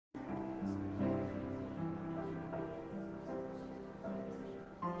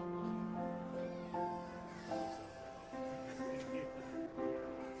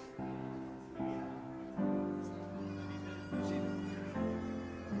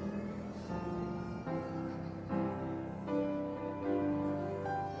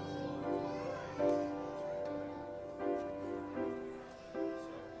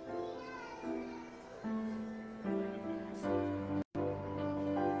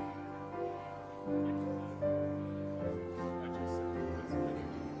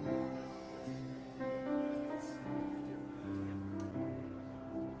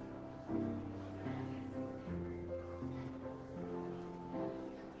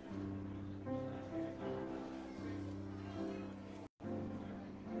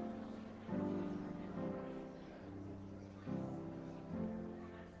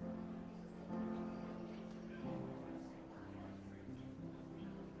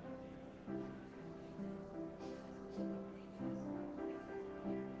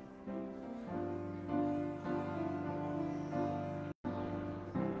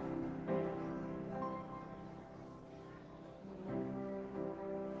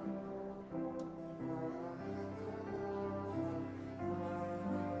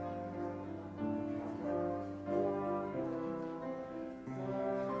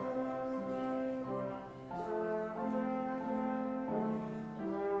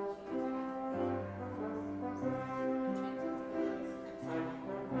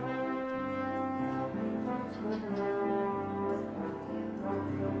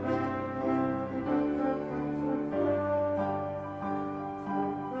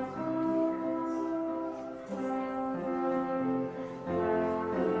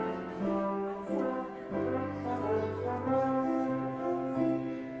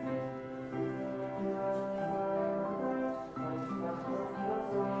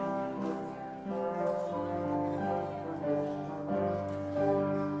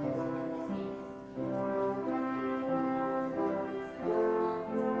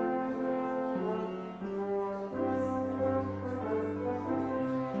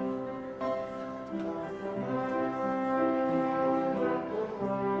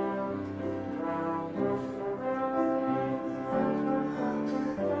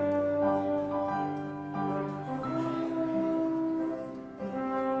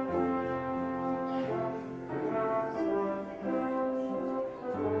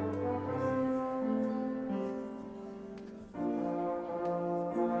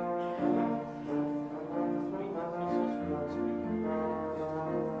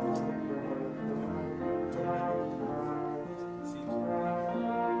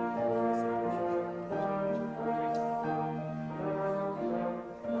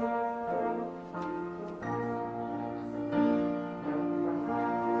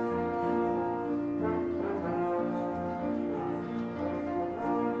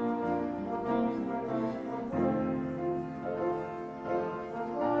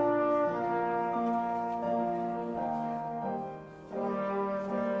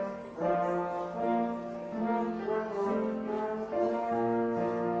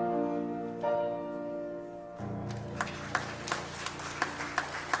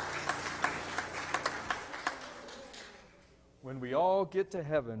get to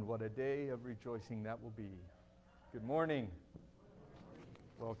heaven, what a day of rejoicing that will be. Good morning.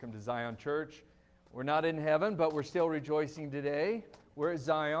 Welcome to Zion Church. We're not in heaven, but we're still rejoicing today. We're at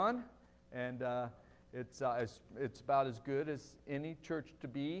Zion, and it's about as good as any church to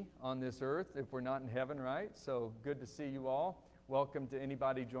be on this earth if we're not in heaven, right? So good to see you all. Welcome to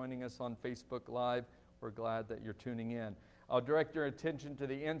anybody joining us on Facebook Live. We're glad that you're tuning in. I'll direct your attention to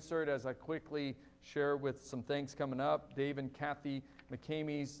the insert as I quickly share with some things coming up. Dave and Kathy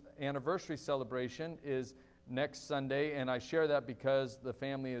McCamey's anniversary celebration is next Sunday, and I share that because the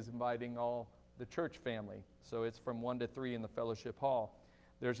family is inviting all the church family. So it's from 1 to 3 in the fellowship hall.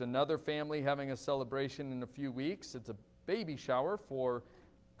 There's another family having a celebration in a few weeks. It's a baby shower for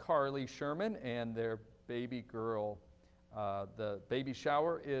Carly Sherman and their baby girl. The baby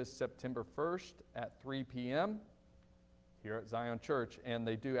shower is September 1st at 3 p.m. here at Zion Church, and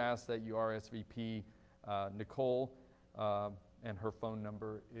they do ask that you RSVP Nicole, and her phone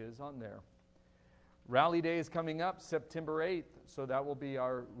number is on there. Rally Day is coming up September 8th, so that will be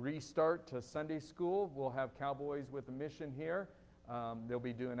our restart to Sunday school. We'll have Cowboys with a Mission here. They'll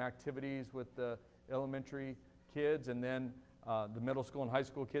be doing activities with the elementary kids, and then the middle school and high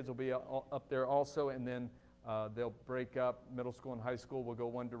school kids will be up there also, and then they'll break up. Middle school and high school will go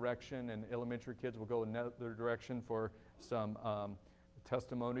one direction, and elementary kids will go another direction for some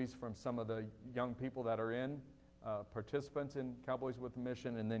testimonies from some of the young people that are in, participants in Cowboys with a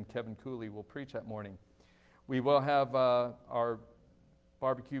Mission, and then Kevin Cooley will preach that morning. We will have our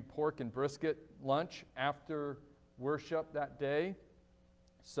barbecue pork and brisket lunch after worship that day.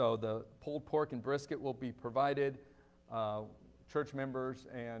 So the pulled pork and brisket will be provided. Church members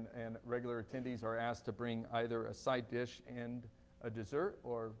and regular attendees are asked to bring either a side dish and a dessert,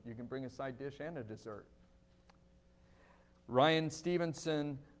 or you can bring a side dish and a dessert. Ryan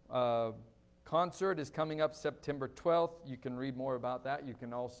Stevenson concert is coming up September 12th. You can read more about that. You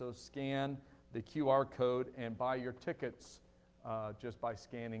can also scan the QR code and buy your tickets just by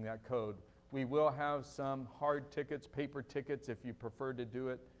scanning that code. We will have some hard tickets, paper tickets, if you prefer to do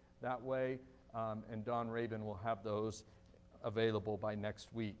it that way, and Don Raven will have those available by next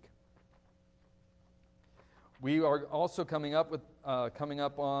week. We are also coming up with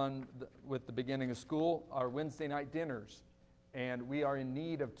the beginning of school, our Wednesday night dinners, and we are in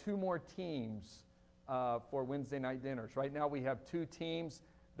need of 2 more teams for Wednesday night dinners. Right now we have 2 teams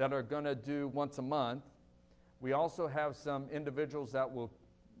that are going to do once a month. We also have some individuals that will,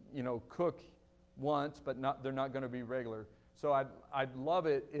 cook once, but they're not going to be regular. So I'd love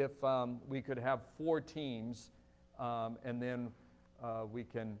it if we could have 4 teams. And then we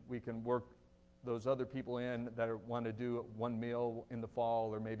can work those other people in that want to do 1 meal in the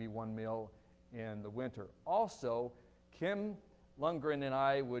fall or maybe 1 meal in the winter. Also, Kim Lundgren and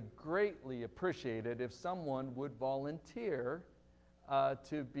I would greatly appreciate it if someone would volunteer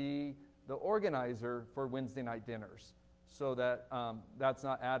to be the organizer for Wednesday night dinners, so that that's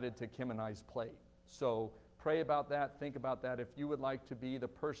not added to Kim and I's plate. So pray about that, think about that. If you would like to be the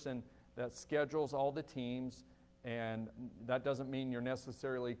person that schedules all the teams, and that doesn't mean you're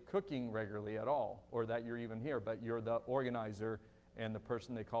necessarily cooking regularly at all, or that you're even here, but you're the organizer and the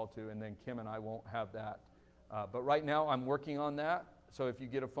person they call to, and then Kim and I won't have that. But right now I'm working on that, so if you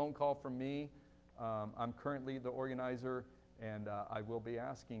get a phone call from me, I'm currently the organizer, and I will be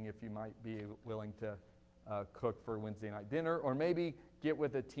asking if you might be willing to cook for Wednesday night dinner, or maybe get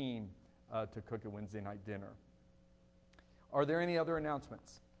with a team to cook a Wednesday night dinner. Are there any other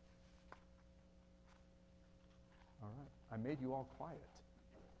announcements? All right, I made you all quiet.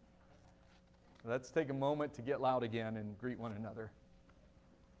 Let's take a moment to get loud again and greet one another.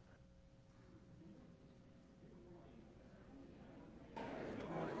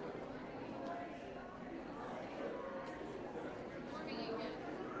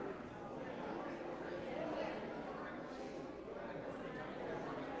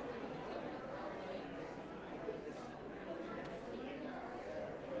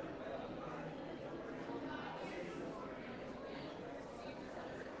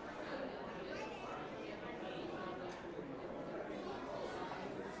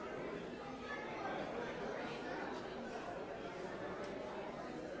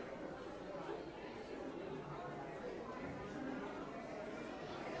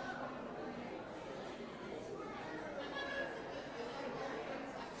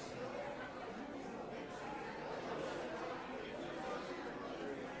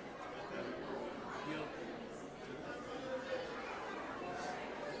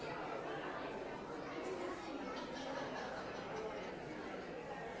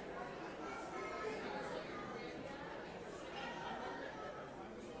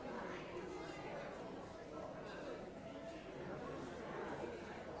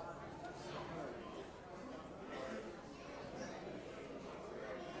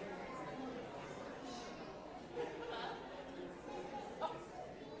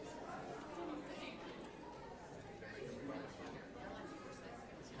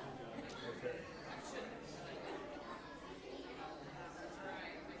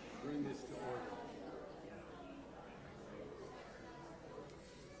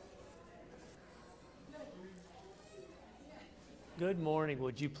 Good morning.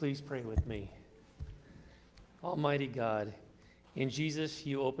 Would you please pray with me? Almighty God, in Jesus,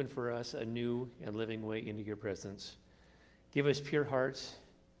 you open for us a new and living way into your presence. Give us pure hearts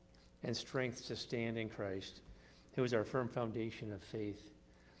and strength to stand in Christ, who is our firm foundation of faith.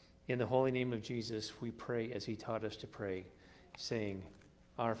 In the holy name of Jesus, we pray as he taught us to pray, saying,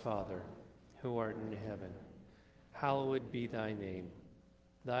 Our Father, who art in heaven, hallowed be thy name.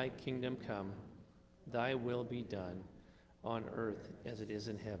 Thy kingdom come, thy will be done, on earth as it is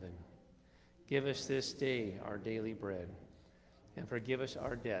in heaven. Give us this day our daily bread, and forgive us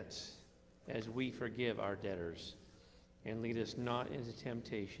our debts as we forgive our debtors. And lead us not into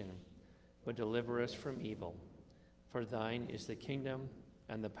temptation, but deliver us from evil. For thine is the kingdom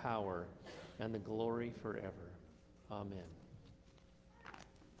and the power and the glory forever. Amen.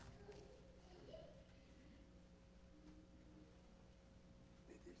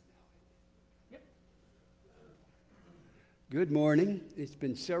 Good morning. It's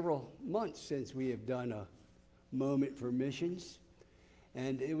been several months since we have done a moment for missions.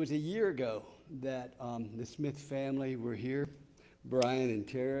 And it was a year ago that the Smith family were here, Brian and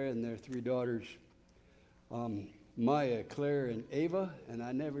Tara and their three daughters, Maya, Claire, and Ava, and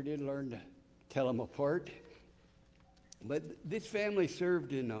I never did learn to tell them apart. But this family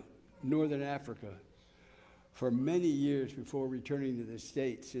served in Northern Africa for many years before returning to the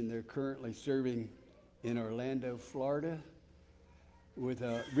States, and they're currently serving in Orlando, Florida, with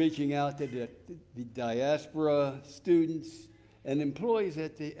reaching out to the diaspora, students, and employees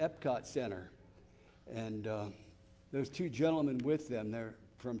at the Epcot Center. And those two gentlemen with them, they're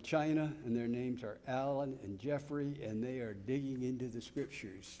from China, and their names are Alan and Jeffrey, and they are digging into the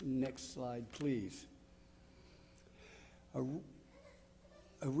scriptures. Next slide, please.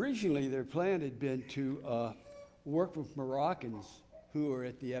 Originally, their plan had been to work with Moroccans who are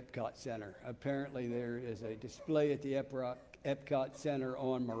at the Epcot Center. Apparently, there is a display at the Epcot Center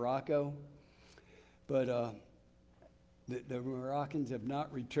on Morocco, but the Moroccans have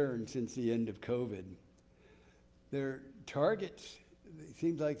not returned since the end of COVID. Their targets, it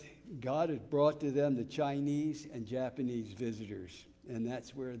seems like God has brought to them the Chinese and Japanese visitors, and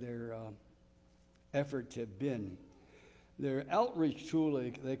that's where their efforts have been. Their outreach tool,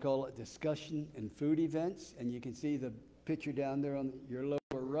 they call it discussion and food events, and you can see the picture down there on your lower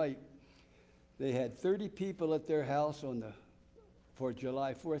right. They had 30 people at their house for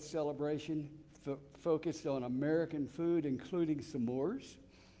July 4th celebration, focused on American food, including s'mores.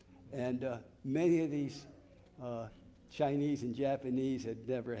 And many of these Chinese and Japanese had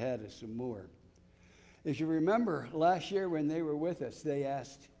never had a s'more. As you remember, last year when they were with us, they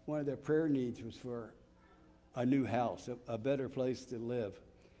asked, one of their prayer needs was for a new house, a better place to live.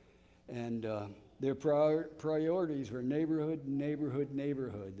 And their priorities were neighborhood, neighborhood,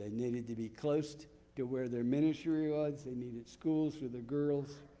 neighborhood. They needed to be close to where their ministry was. They needed schools for the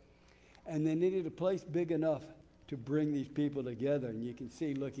girls. And they needed a place big enough to bring these people together. And you can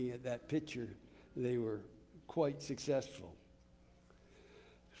see, looking at that picture, they were quite successful.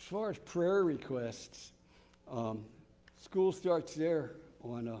 As far as prayer requests, school starts there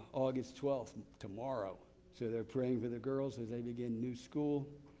on August 12th, tomorrow. So they're praying for the girls as they begin new school.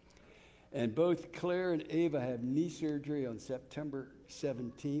 And both Claire and Ava have knee surgery on September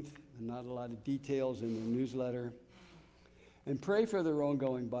 17th. Not a lot of details in the newsletter. And pray for their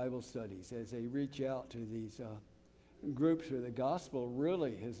ongoing Bible studies as they reach out to these groups where the gospel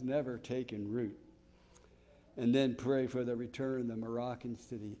really has never taken root. And then pray for the return of the Moroccans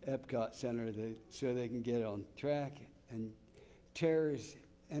to the Epcot Center so they can get on track. And Tara is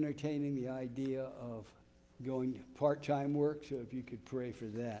entertaining the idea of going part-time work, so if you could pray for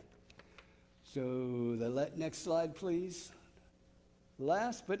that. So the next slide, please.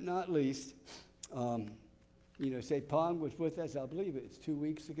 Last but not least, Sepong was with us, I believe it's 2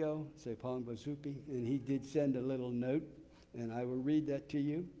 weeks ago, Sepong Basupi, and he did send a little note, and I will read that to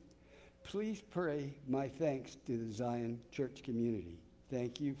you. Please pray my thanks to the Zion Church community.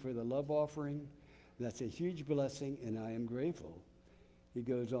 Thank you for the love offering. That's a huge blessing, and I am grateful. He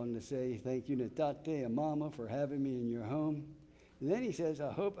goes on to say, thank you, Natate and Mama, for having me in your home. And then he says,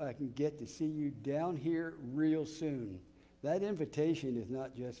 I hope I can get to see you down here real soon. That invitation is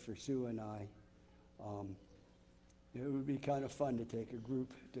not just for Sue and I. It would be kind of fun to take a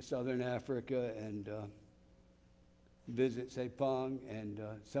group to Southern Africa and visit Sepong and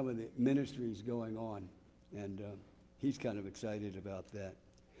some of the ministries going on. And he's kind of excited about that.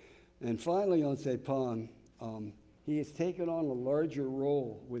 And finally on Sepong, he has taken on a larger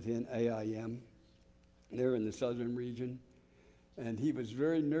role within AIM. They're in the southern region. And he was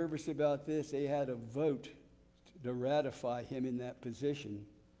very nervous about this. They had a vote to ratify him in that position.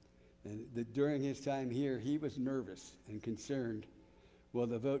 And during his time here, he was nervous and concerned. Well,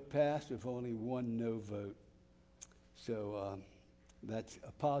 the vote passed with only one no vote. So that's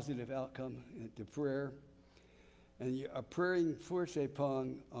a positive outcome to prayer. And you are praying for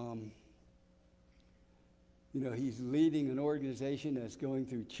Sepong. He's leading an organization that's going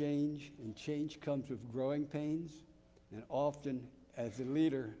through change, and change comes with growing pains. And often, as a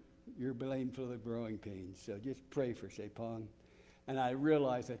leader, you're blamed for the growing pains. So just pray for Sepong. And I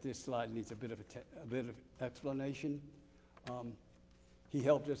realize that this slide needs a bit of explanation. He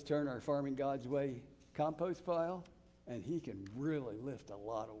helped us turn our Farming God's Way compost pile, and he can really lift a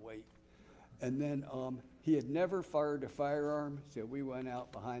lot of weight. And then he had never fired a firearm, so we went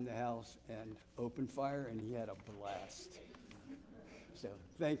out behind the house and opened fire, and he had a blast. So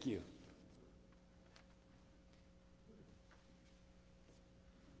thank you.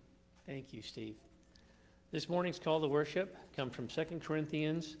 Thank you, Steve. This morning's call to worship comes from 2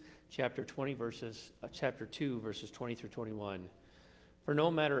 Corinthians chapter 2, verses 20 through 21. For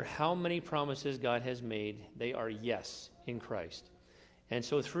no matter how many promises God has made, they are yes in Christ. And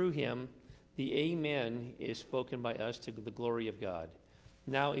so through him, the Amen is spoken by us to the glory of God.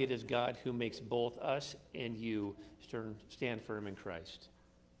 Now it is God who makes both us and you stand firm in Christ.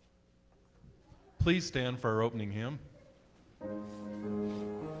 Please stand for our opening hymn.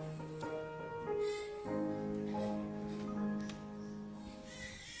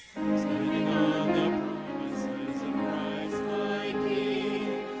 Standing on the promises of Christ my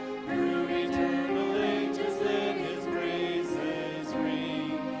King, through eternal ages let his praises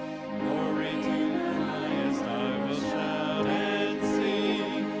ring. Glory to the highest I will shout and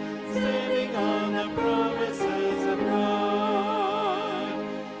sing, standing on the promises of God.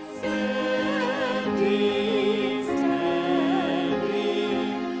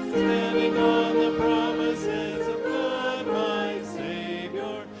 Standing on the promises of God, my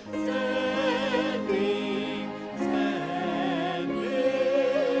Savior.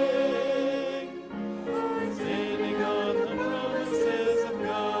 Standing on the promises of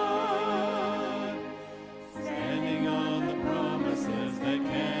God, standing on the promises that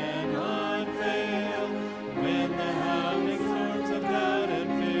cannot fail. When the howling storms of doubt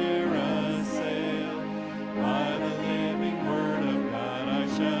and fear assail, by the living word of God I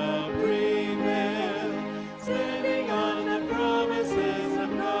shall prevail. Standing on the promises of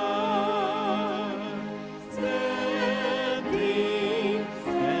God, standing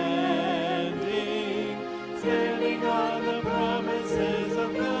on the promises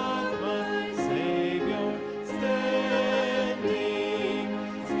of God, my Savior.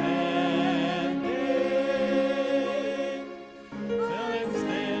 Tell him,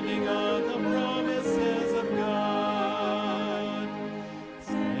 standing on the promises of God,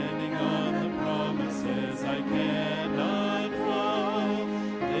 standing on the promises I cannot fall.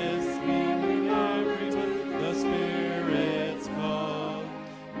 Listening every to the Spirit's call,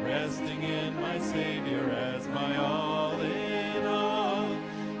 resting in my Savior as my all in all.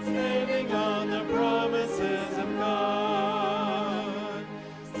 Standing on the promises of God,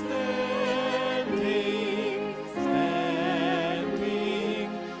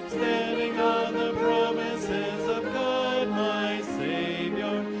 standing on the promises of God, my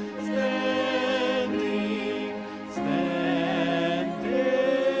Savior.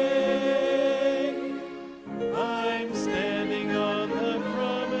 I'm standing on the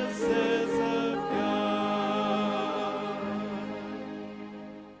promises of God.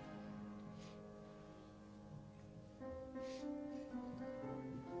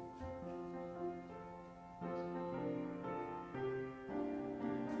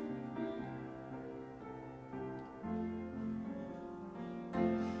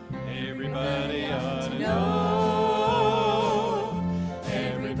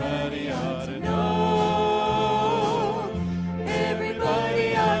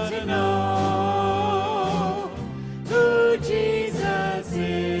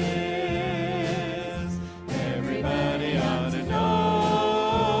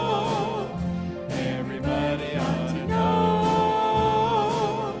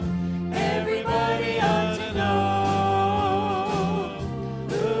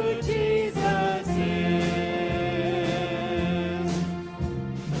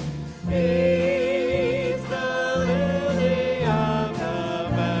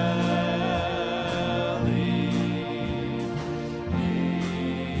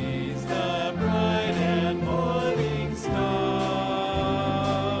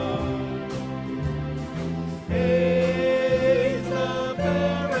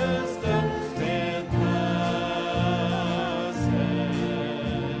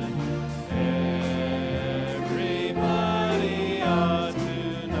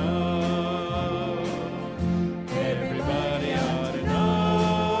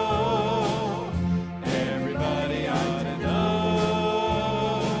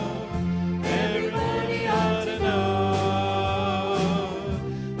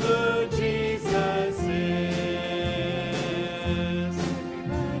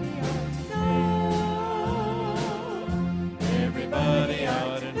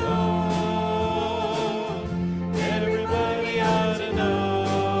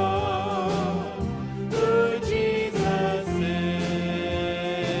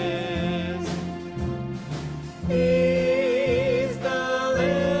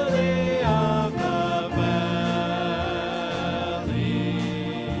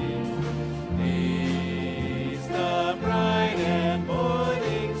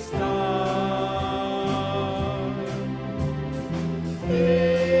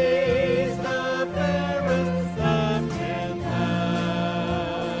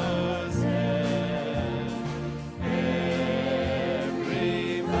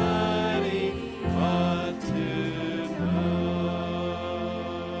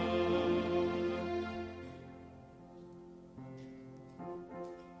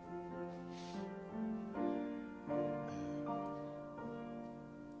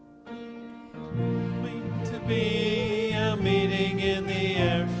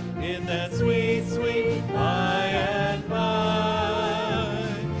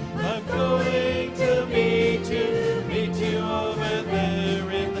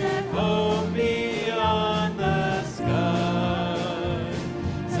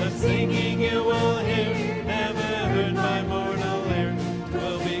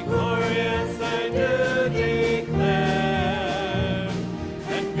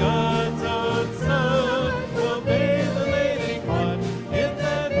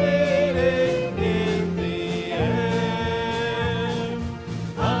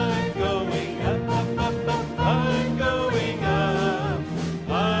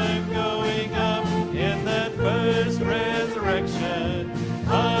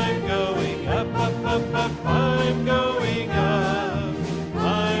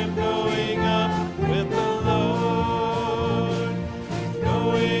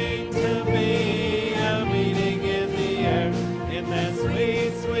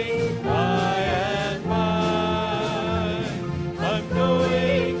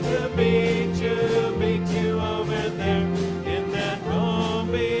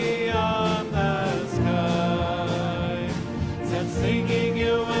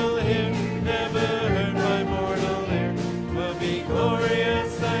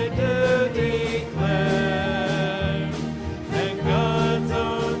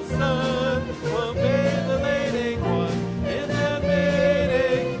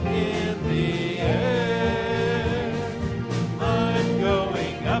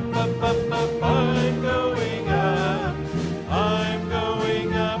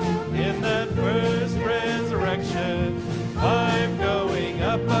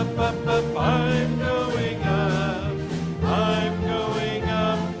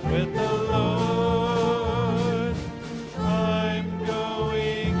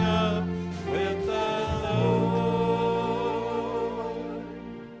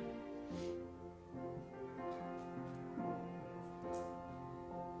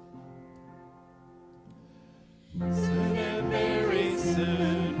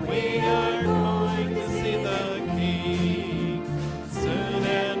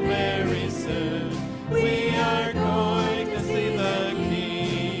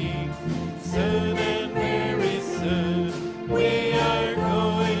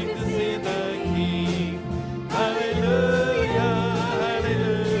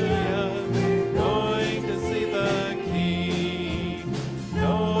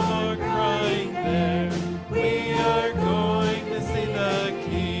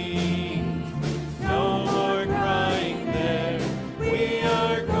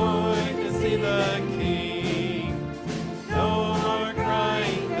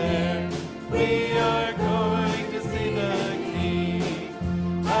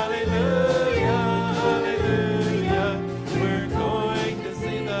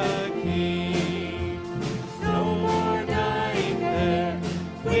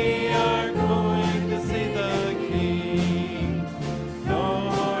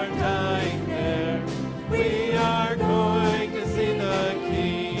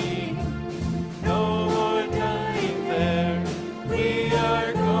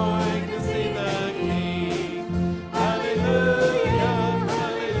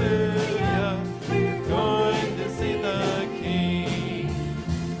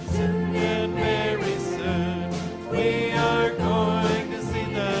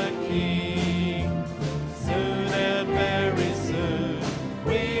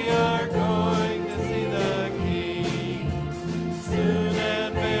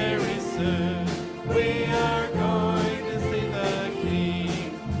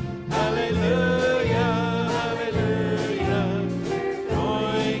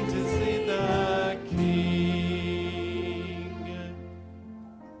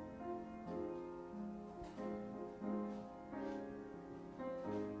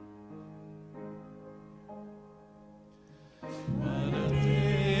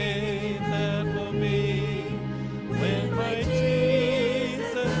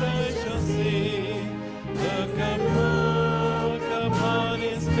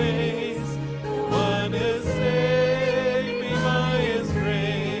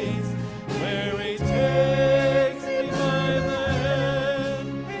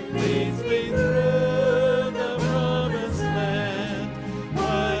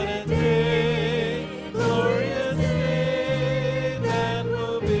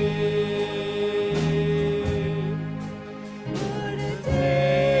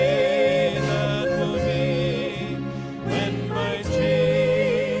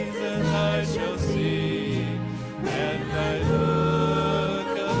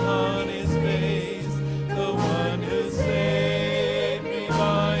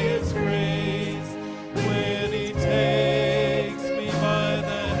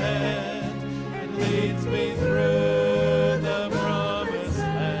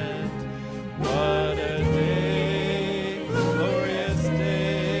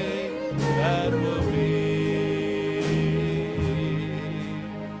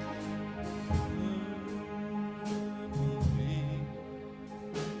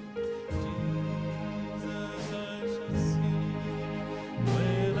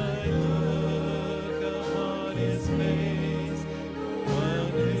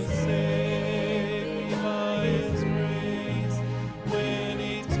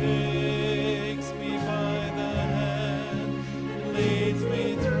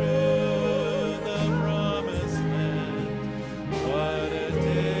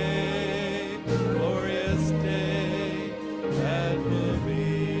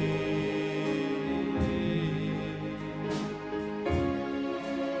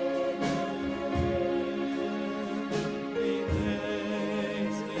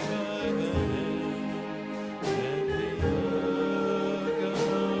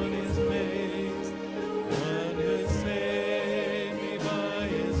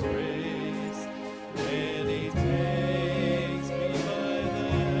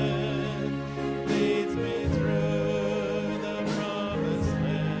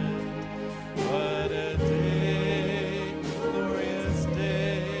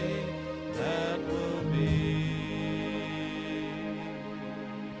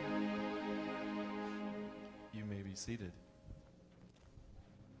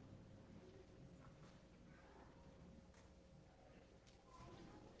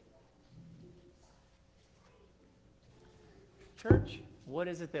 Church, what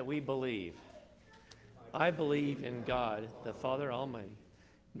is it that we believe? I believe in God, the Father Almighty,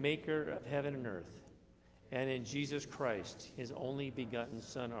 maker of heaven and earth, and in Jesus Christ, his only begotten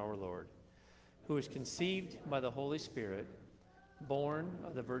Son, our Lord, who was conceived by the Holy Spirit, born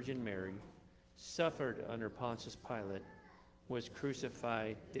of the Virgin Mary, suffered under Pontius Pilate, was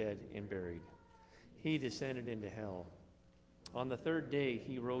crucified, dead, and buried. He descended into hell. On the third day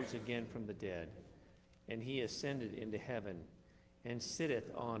he rose again from the dead, and he ascended into heaven, and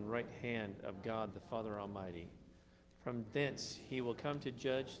sitteth on right hand of God the Father Almighty. From thence he will come to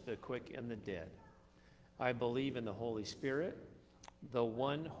judge the quick and the dead. I believe in the Holy Spirit, the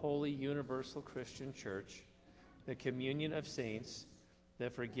one holy universal Christian church, the communion of saints, the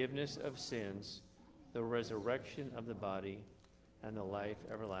forgiveness of sins, the resurrection of the body, and the life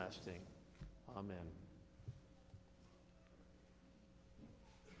everlasting. Amen.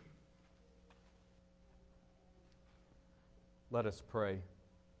 Let us pray.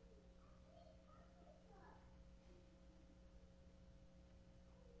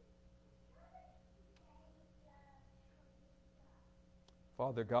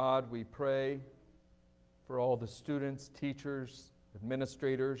 Father God, we pray for all the students, teachers,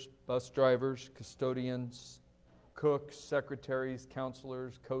 administrators, bus drivers, custodians, cooks, secretaries,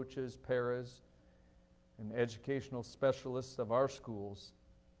 counselors, coaches, paras, and educational specialists of our schools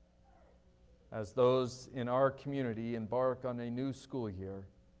as those in our community embark on a new school year.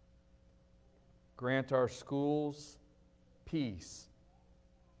 Grant our schools peace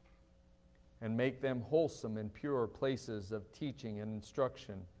and make them wholesome and pure places of teaching and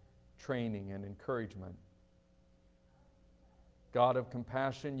instruction, training and encouragement. God of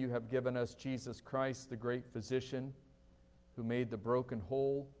compassion, you have given us Jesus Christ, the great physician, who made the broken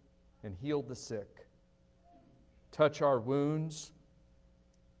whole and healed the sick. Touch our wounds,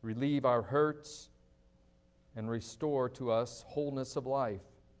 relieve our hurts, and restore to us wholeness of life.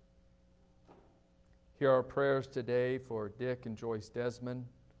 Hear our prayers today for Dick and Joyce Desmond,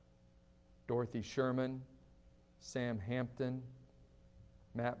 Dorothy Sherman, Sam Hampton,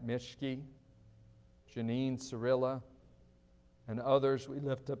 Matt Mishke, Janine Cirilla, and others we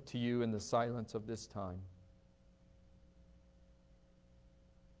lift up to you in the silence of this time.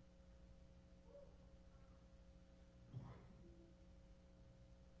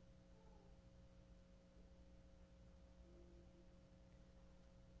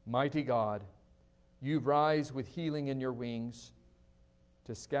 Mighty God, you rise with healing in your wings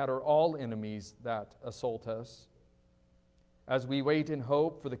to scatter all enemies that assault us. As we wait in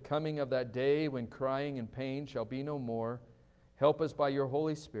hope for the coming of that day when crying and pain shall be no more, help us by your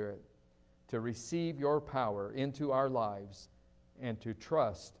Holy Spirit to receive your power into our lives and to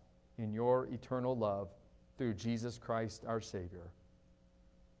trust in your eternal love through Jesus Christ our Savior.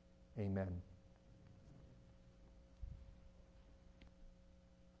 Amen.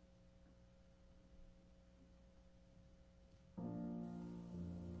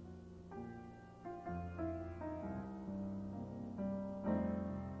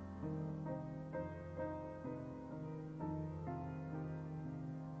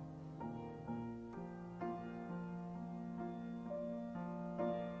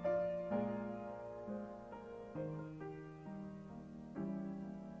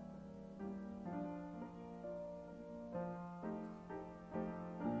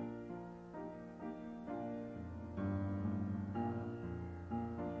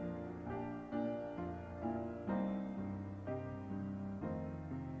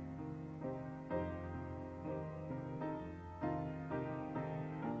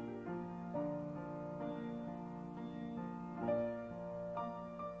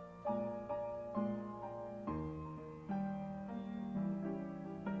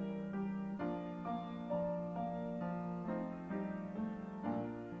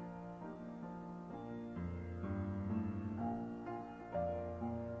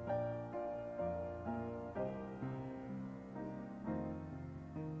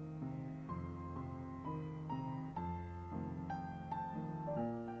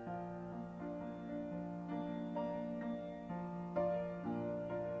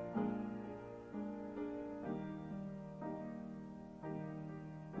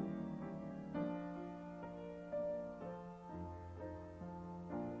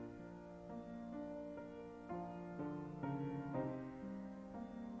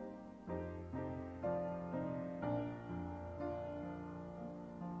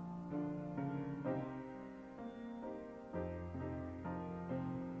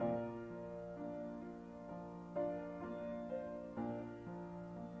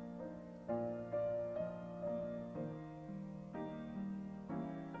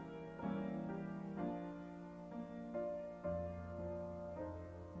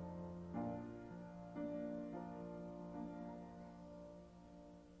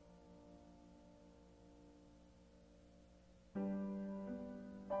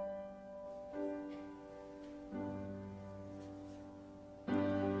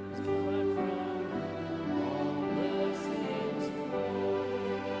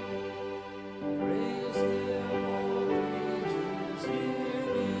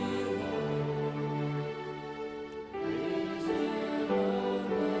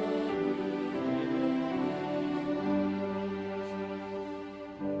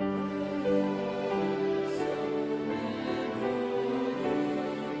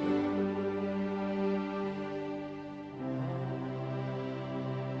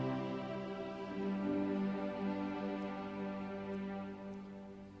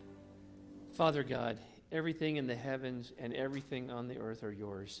 Father God, everything in the heavens and everything on the earth are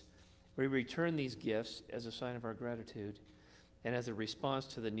yours. We return these gifts as a sign of our gratitude and as a response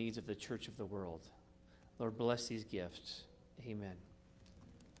to the needs of the church of the world. Lord, bless these gifts. Amen.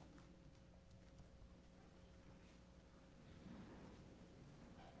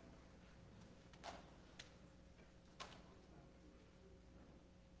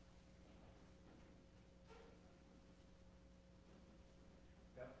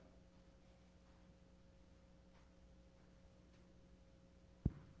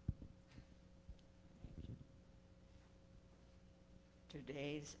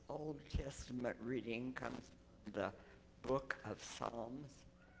 Today's Old Testament reading comes from the book of Psalms,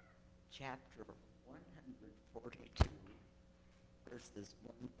 chapter 142, verses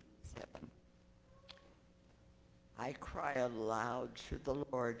 1 through 7. I cry aloud to the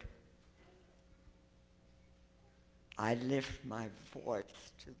Lord. I lift my voice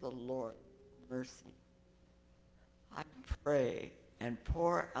to the Lord in mercy. I pray and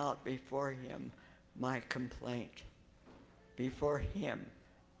pour out before him my complaint. Before him,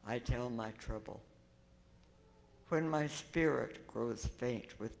 I tell my trouble. When my spirit grows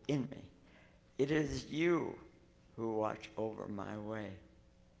faint within me, it is you who watch over my way.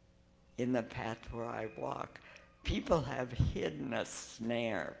 In the path where I walk, people have hidden a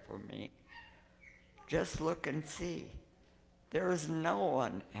snare for me. Just look and see. There is no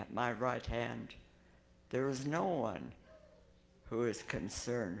one at my right hand. There is no one who is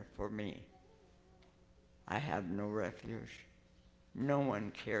concerned for me. I have no refuge. No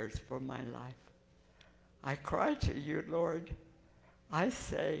one cares for my life. I cry to you, Lord. I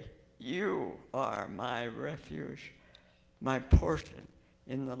say, you are my refuge, my portion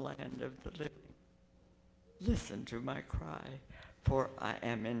in the land of the living. Listen to my cry, for I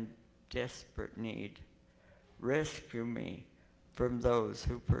am in desperate need. Rescue me from those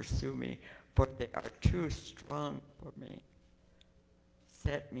who pursue me, for they are too strong for me.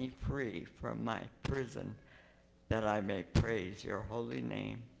 Set me free from my prison, that I may praise your holy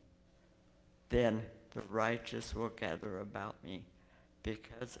name. Then the righteous will gather about me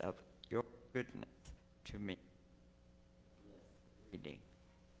because of your goodness to me. Reading.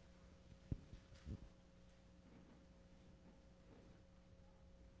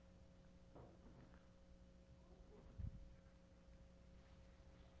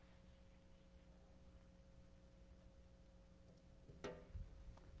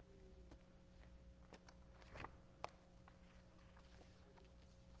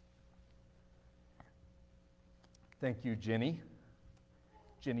 Thank you, Jenny.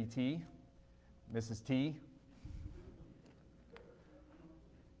 Jenny T. Mrs. T.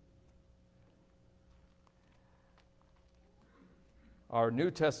 Our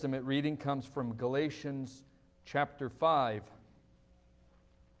New Testament reading comes from Galatians chapter 5.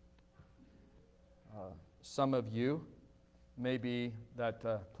 Some of you, maybe that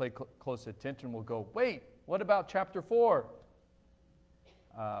play close attention, will go, wait, what about chapter 4?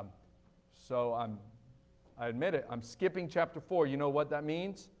 I admit it, I'm skipping chapter 4. You know what that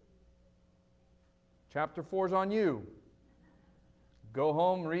means? Chapter 4 is on you. Go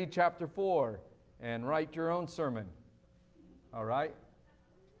home, read chapter 4, and write your own sermon. All right?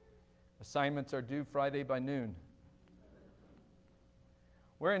 Assignments are due Friday by noon.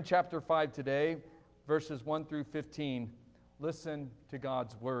 We're in chapter 5 today, verses 1 through 15. Listen to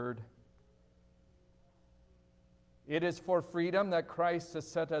God's word. It is for freedom that Christ has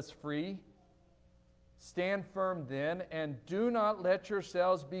set us free. Stand firm then, and do not let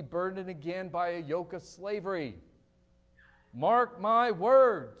yourselves be burdened again by a yoke of slavery. Mark my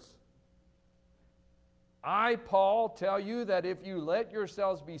words. I, Paul, tell you that if you let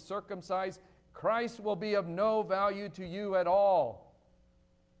yourselves be circumcised, Christ will be of no value to you at all.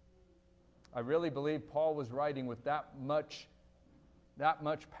 I really believe Paul was writing with that much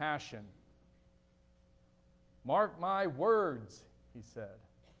passion. Mark my words, he said.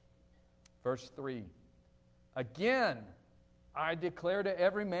 Verse 3. Again, I declare to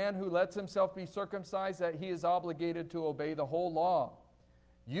every man who lets himself be circumcised that he is obligated to obey the whole law.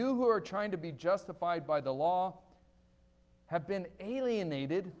 You who are trying to be justified by the law have been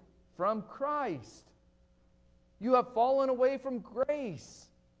alienated from Christ. You have fallen away from grace.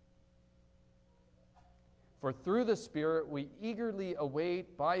 For through the Spirit we eagerly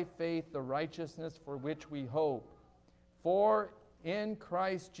await by faith the righteousness for which we hope. For in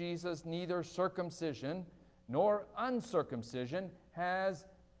Christ Jesus neither circumcision nor uncircumcision has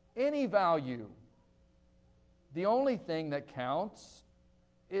any value. The only thing that counts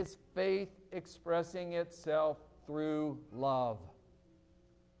is faith expressing itself through love.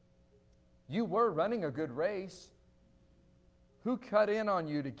 You were running a good race. Who cut in on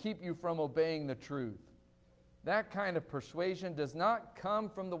you to keep you from obeying the truth? That kind of persuasion does not come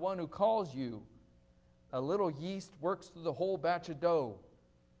from the one who calls you. A little yeast works through the whole batch of dough.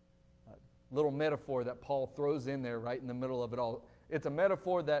 A little metaphor that Paul throws in there right in the middle of it all. It's a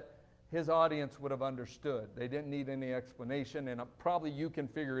metaphor that his audience would have understood. They didn't need any explanation, and probably you can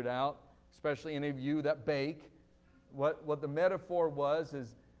figure it out, especially any of you that bake. What the metaphor was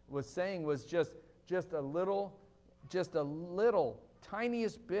saying was just a little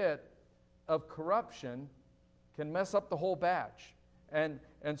tiniest bit of corruption can mess up the whole batch. And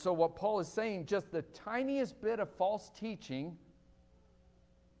so what Paul is saying, just the tiniest bit of false teaching,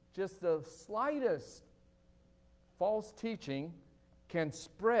 just the slightest false teaching can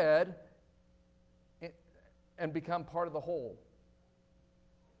spread and become part of the whole.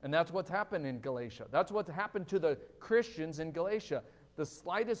 And that's what's happened in Galatia. That's what's happened to the Christians in Galatia. The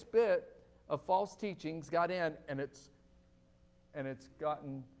slightest bit of false teachings got in, and it's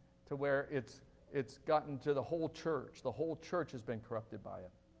gotten to where it's gotten to the whole church. The whole church has been corrupted by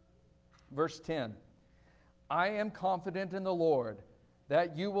it. Verse 10, I am confident in the Lord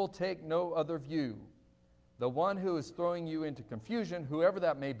that you will take no other view. The one who is throwing you into confusion, whoever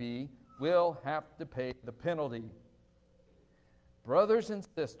that may be, will have to pay the penalty. Brothers and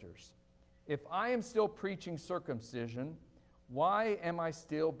sisters, if I am still preaching circumcision, why am I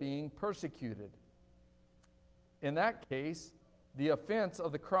still being persecuted? In that case, the offense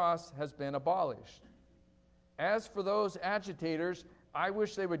of the cross has been abolished. As for those agitators, I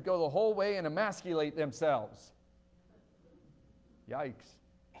wish they would go the whole way and emasculate themselves. Yikes.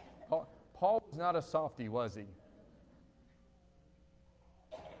 Paul was not a softie, was he?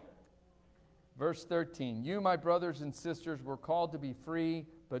 Verse 13, you, my brothers and sisters, were called to be free,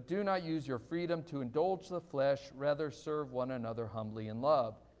 but do not use your freedom to indulge the flesh, rather serve one another humbly in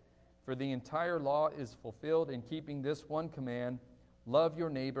love. For the entire law is fulfilled in keeping this one command, love your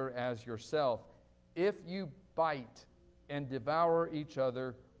neighbor as yourself. If you bite and devour each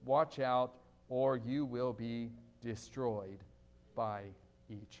other, watch out, or you will be destroyed by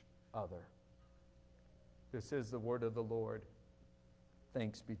each other. This is the word of the Lord.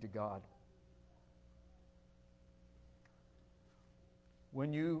 Thanks be to God.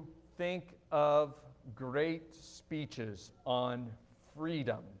 When you think of great speeches on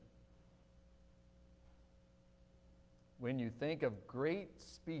freedom, when you think of great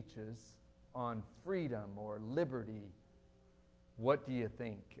speeches on freedom or liberty, what do you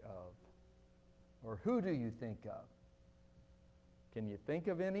think of? Or who do you think of? Can you think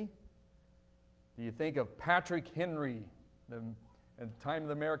of any? Do you think of Patrick Henry at the time of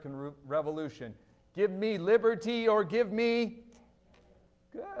the American Revolution? Give me liberty or give me...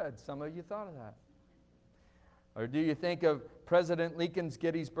 Good, some of you thought of that. Or do you think of President Lincoln's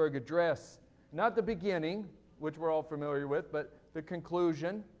Gettysburg Address? Not the beginning, which we're all familiar with, but the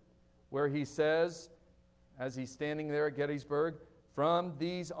conclusion, where he says, as he's standing there at Gettysburg, from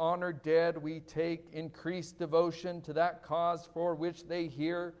these honored dead we take increased devotion to that cause for which they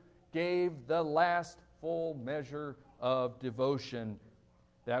here gave the last full measure of devotion,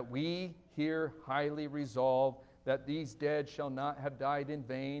 that we here highly resolve that these dead shall not have died in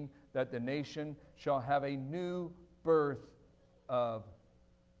vain, that the nation shall have a new birth of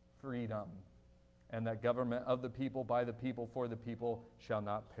freedom, and that government of the people, by the people, for the people shall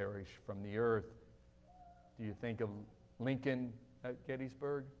not perish from the earth. Do you think of Lincoln at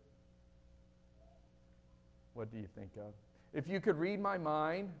Gettysburg? What do you think of? If you could read my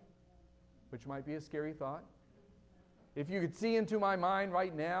mind, which might be a scary thought, if you could see into my mind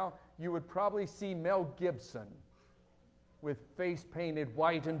right now, you would probably see Mel Gibson with face painted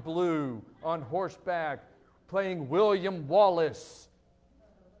white and blue on horseback playing William Wallace.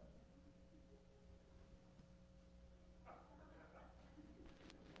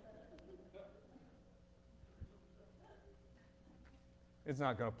 It's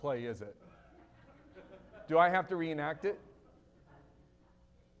not going to play, is it? Do I have to reenact it?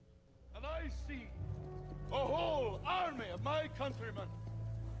 And I see a whole army of my countrymen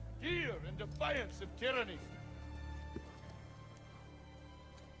here in defiance of tyranny.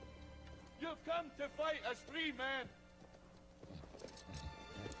 You've come to fight as free men.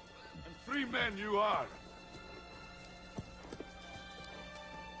 And free men you are.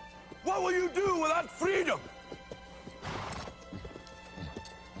 What will you do without freedom?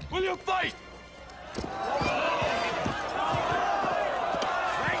 Will you fight? Fight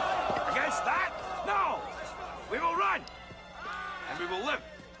against that? No! We will run! And we will live.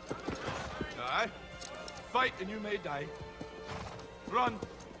 Aye. Fight and you may die. Run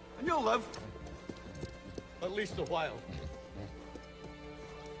and you'll live. At least a while.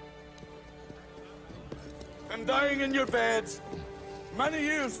 and dying in your beds many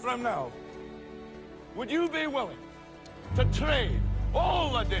years from now, would you be willing to trade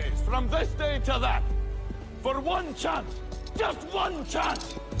all the days from this day to that for one chance, just one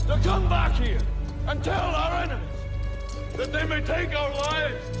chance, to come back here and tell our enemies that they may take our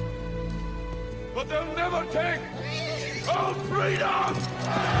lives, but they'll never take our freedom?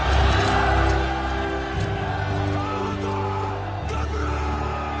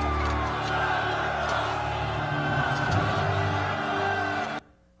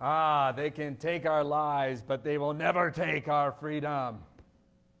 Ah, they can take our lives, but they will never take our freedom.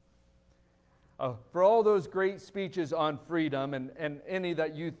 For all those great speeches on freedom and any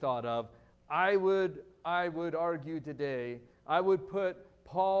that you thought of, I would argue today, I would put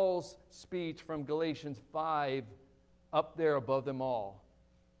Paul's speech from Galatians 5 up there above them all.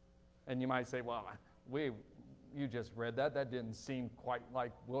 And you might say, well, you just read that. That didn't seem quite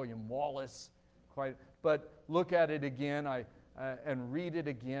like William Wallace. But look at it again and read it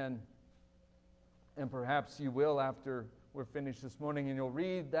again. And perhaps you will after we're finished this morning, and you'll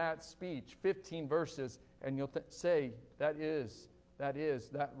read that speech, 15 verses, and you'll say, that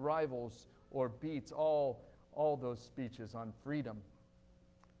rivals or beats all those speeches on freedom.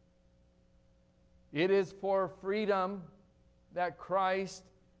 It is for freedom that Christ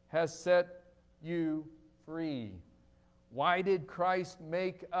has set you free. Why did Christ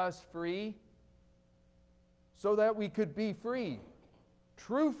make us free? So that we could be free.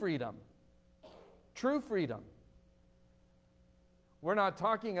 True freedom. True freedom. We're not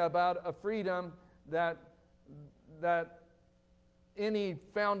talking about a freedom that any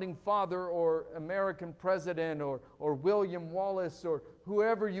founding father or American president or William Wallace or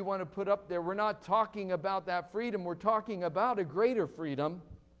whoever you want to put up there, we're not talking about that freedom. We're talking about a greater freedom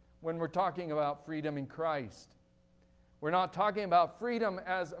when we're talking about freedom in Christ. We're not talking about freedom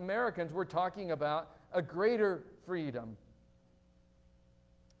as Americans. We're talking about a greater freedom.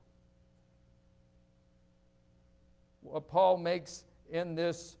 What Paul makes in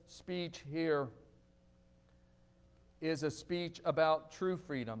this speech here is a speech about true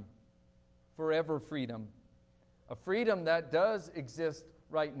freedom, forever freedom. A freedom that does exist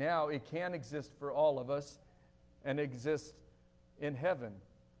right now. It can exist for all of us and exist in heaven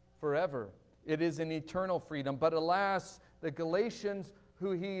forever. It is an eternal freedom. But alas, the Galatians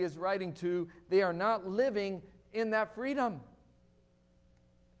who he is writing to, they are not living in that freedom.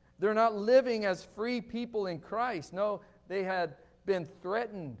 They're not living as free people in Christ. No, they had been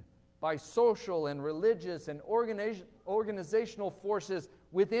threatened by social and religious and organizational forces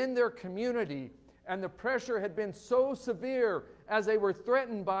within their community. And the pressure had been so severe as they were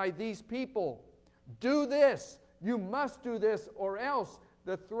threatened by these people. Do this. You must do this or else.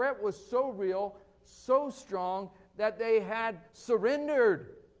 The threat was so real, so strong, that they had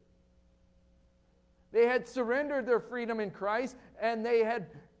surrendered. They had surrendered their freedom in Christ, and they had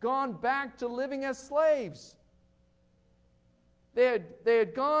gone back to living as slaves. They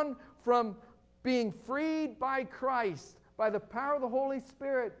had gone from being freed by Christ, by the power of the Holy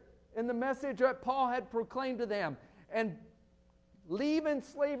Spirit, in the message that Paul had proclaimed to them, and leave in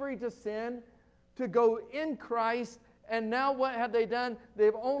slavery to sin, to go in Christ. And now what have they done?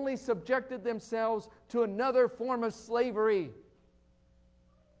 They've only subjected themselves to another form of slavery.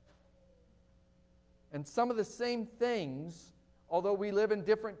 And some of the same things, although we live in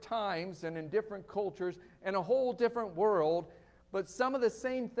different times and in different cultures and a whole different world, but some of the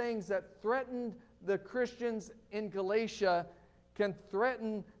same things that threatened the Christians in Galatia can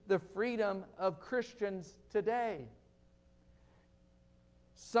threaten the freedom of Christians today.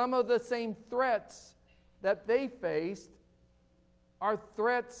 Some of the same threats that they faced are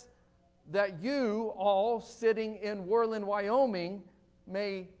threats that you all sitting in Worland, Wyoming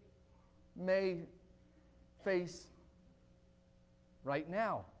may face right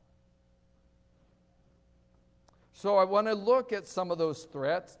now. So I want to look at some of those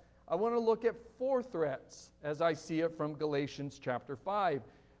threats. I want to look at 4 threats as I see it from Galatians chapter 5.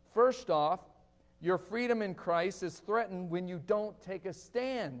 First off, your freedom in Christ is threatened when you don't take a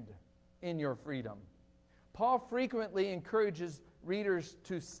stand in your freedom. Paul frequently encourages readers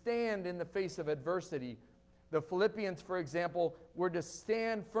to stand in the face of adversity. The Philippians, for example, were to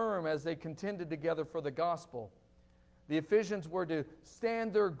stand firm as they contended together for the gospel. The Ephesians were to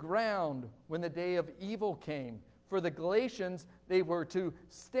stand their ground when the day of evil came. For the Galatians, they were to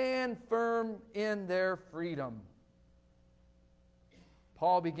stand firm in their freedom.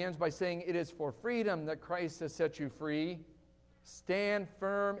 Paul begins by saying, it is for freedom that Christ has set you free. Stand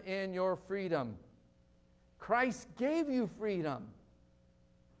firm in your freedom. Christ gave you freedom.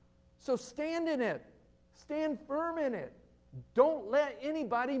 So stand in it. Stand firm in it. Don't let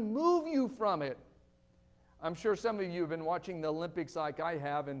anybody move you from it. I'm sure some of you have been watching the Olympics like I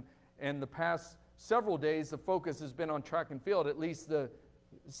have, and the past several days the focus has been on track and field, at least the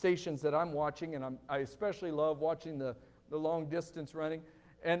stations that I'm watching, and I especially love watching the long distance running.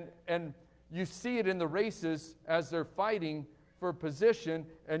 And you see it in the races as they're fighting for position,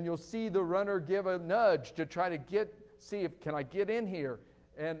 and you'll see the runner give a nudge to try to see if can I get in here,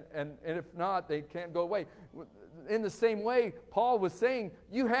 and if not, they can't go away. In the same way, Paul was saying,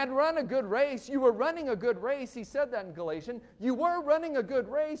 you had run a good race. You were running a good race. He said that in Galatians. You were running a good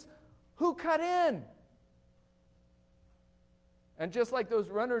race. Who cut in? And just like those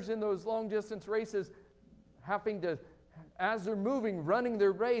runners in those long distance races, having to, as they're moving, running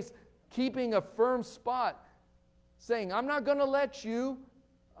their race, keeping a firm spot, saying, I'm not going to let you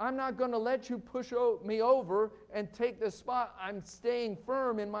push me over and take this spot. I'm staying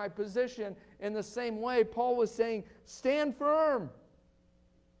firm in my position. In the same way, Paul was saying, stand firm.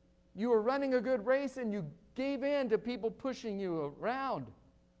 You were running a good race and you gave in to people pushing you around.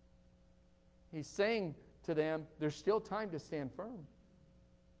 He's saying to them, there's still time to stand firm.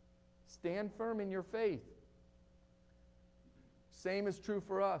 Stand firm in your faith. Same is true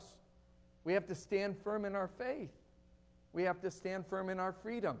for us. We have to stand firm in our faith. We have to stand firm in our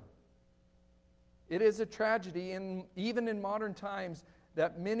freedom. It is a tragedy, even in modern times,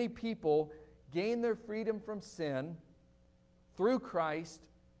 that many people gain their freedom from sin through Christ,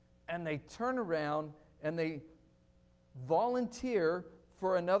 and they turn around and they volunteer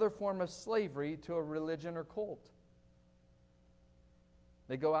for another form of slavery to a religion or cult.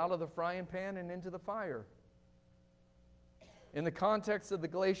 They go out of the frying pan and into the fire. In the context of the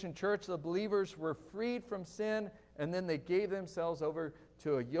Galatian church, the believers were freed from sin, and then they gave themselves over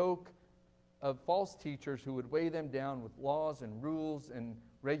to a yoke of false teachers who would weigh them down with laws and rules and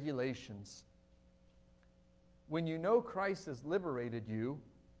regulations. When you know Christ has liberated you,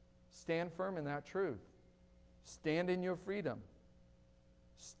 stand firm in that truth. Stand in your freedom.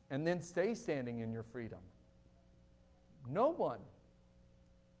 And then stay standing in your freedom. No one,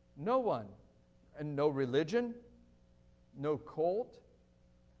 and no religion, no cult,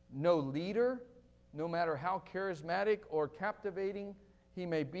 no leader, no matter how charismatic or captivating he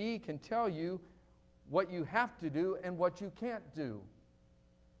may be, can tell you what you have to do and what you can't do.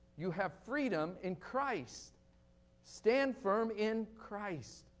 You have freedom in Christ. Stand firm in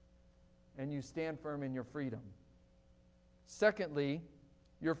Christ, and you stand firm in your freedom. Secondly,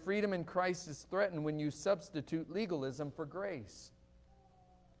 your freedom in Christ is threatened when you substitute legalism for grace.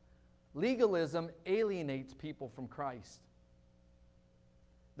 Legalism alienates people from Christ.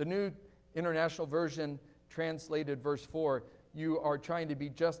 The New International Version translated verse 4, you are trying to be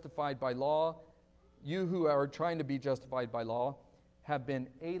justified by law. You who are trying to be justified by law have been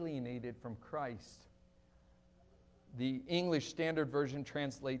alienated from Christ. The English Standard Version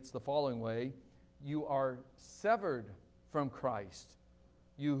translates the following way, you are severed from Christ,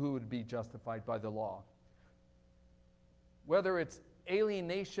 you who would be justified by the law. Whether it's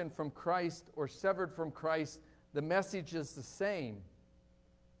alienation from Christ or severed from Christ, the message is the same.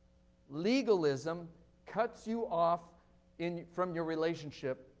 Legalism cuts you off from your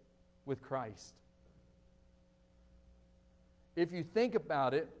relationship with Christ. If you think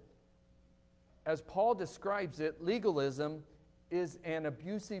about it, as Paul describes it, legalism is an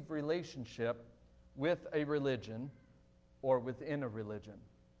abusive relationship with a religion or within a religion.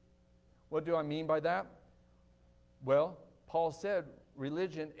 What do I mean by that? Well, Paul said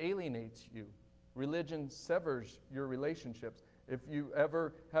religion alienates you. Religion severs your relationships. If you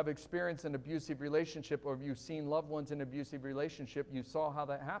ever have experienced an abusive relationship, or if you've seen loved ones in an abusive relationship, you saw how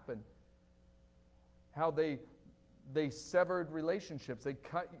that happened. How they severed relationships. They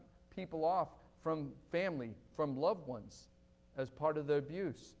cut people off from family, from loved ones as part of the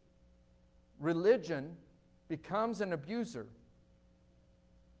abuse. Religion becomes an abuser,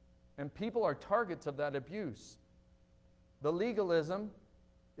 and people are targets of that abuse. The legalism,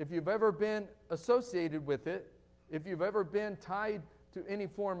 if you've ever been associated with it, if you've ever been tied to any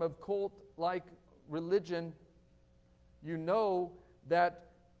form of cult-like religion, you know that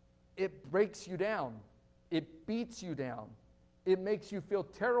it breaks you down. It beats you down. It makes you feel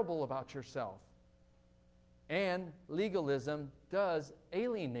terrible about yourself. And legalism does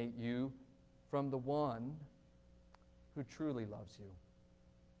alienate you from the one who truly loves you.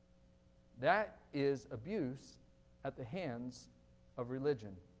 That is abuse at the hands of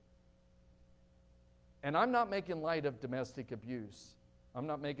religion. And I'm not making light of domestic abuse. I'm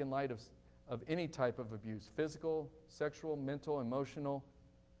not making light of any type of abuse, physical, sexual, mental, emotional.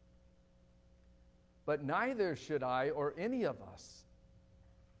 But neither should I or any of us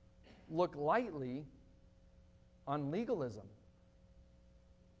look lightly on legalism.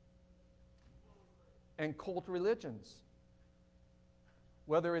 and cult religions.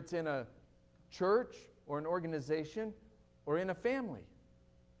 Whether it's in a church or an organization or in a family.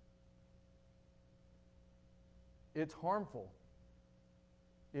 It's harmful.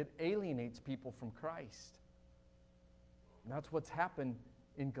 It alienates people from Christ. And that's what's happened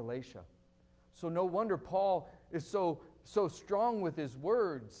in Galatia. So no wonder Paul is so strong with his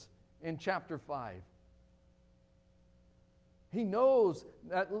words in chapter 5. He knows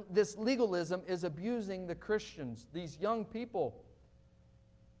that this legalism is abusing the Christians, these young people.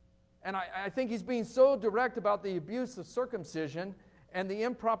 And I think he's being so direct about the abuse of circumcision and the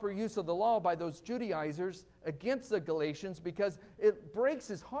improper use of the law by those Judaizers against the Galatians, because it breaks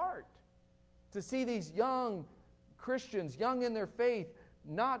his heart to see these young Christians, young in their faith,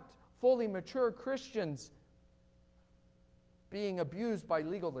 not fully mature Christians, being abused by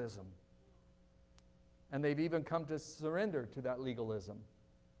legalism. And they've even come to surrender to that legalism.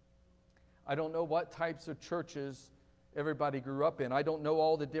 I don't know what types of churches everybody grew up in. I don't know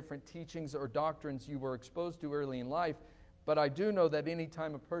all the different teachings or doctrines you were exposed to early in life, but I do know that any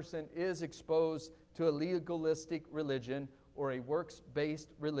time a person is exposed to a legalistic religion or a works-based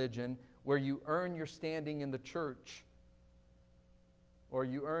religion where you earn your standing in the church or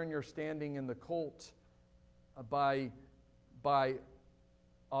you earn your standing in the cult by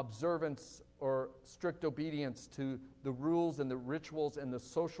observance or strict obedience to the rules and the rituals and the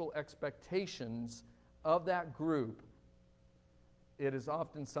social expectations of that group, it is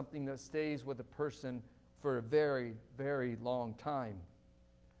often something that stays with a person for a very, very long time.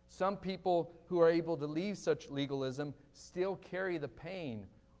 Some people who are able to leave such legalism still carry the pain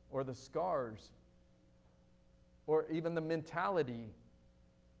or the scars or even the mentality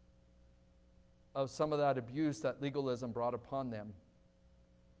of some of that abuse that legalism brought upon them.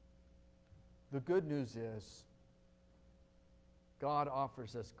 The good news is God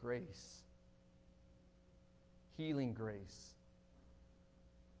offers us grace, healing grace,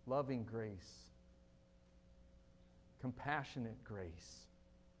 loving grace, compassionate grace.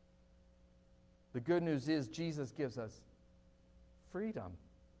 The good news is Jesus gives us freedom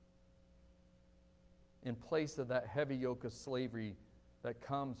in place of that heavy yoke of slavery that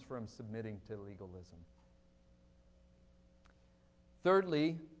comes from submitting to legalism.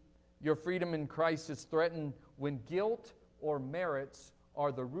 Thirdly, your freedom in Christ is threatened when guilt or merits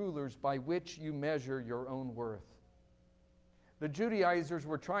are the rulers by which you measure your own worth. The Judaizers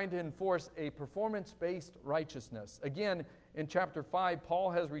were trying to enforce a performance-based righteousness. Again, in chapter 5,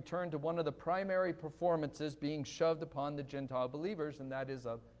 Paul has returned to one of the primary performances being shoved upon the Gentile believers, and that is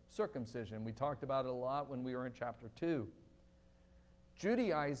of circumcision. We talked about it a lot when we were in chapter 2.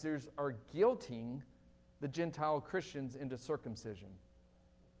 Judaizers are guilting the Gentile Christians into circumcision.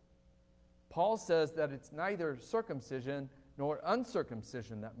 Paul says that it's neither circumcision nor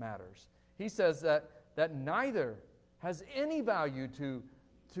uncircumcision that matters. He says that neither has any value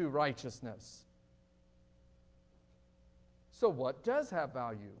to righteousness. So what does have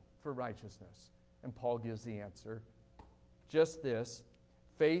value for righteousness? And Paul gives the answer. Just this: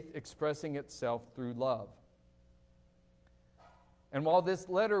 faith expressing itself through love. And while this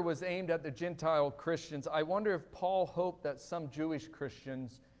letter was aimed at the Gentile Christians, I wonder if Paul hoped that some Jewish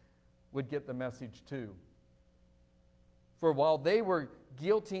Christians would get the message too. For while they were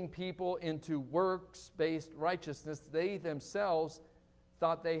guilting people into works-based righteousness, they themselves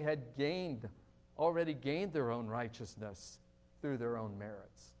thought they had already gained their own righteousness through their own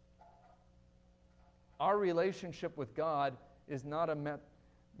merits. Our relationship with God is not a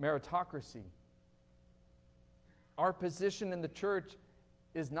meritocracy. Our position in the church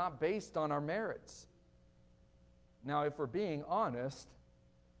is not based on our merits. Now, if we're being honest,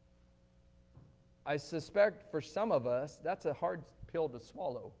 I suspect for some of us, that's a hard pill to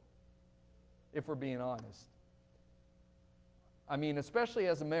swallow, if we're being honest. I mean, especially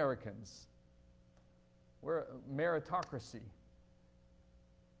as Americans, we're a meritocracy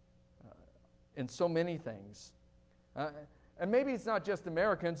in so many things. And maybe it's not just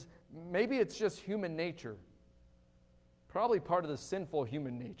Americans, maybe it's just human nature. Probably part of the sinful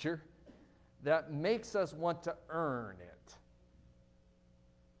human nature that makes us want to earn it.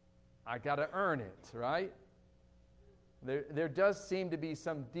 I got to earn it, right? There does seem to be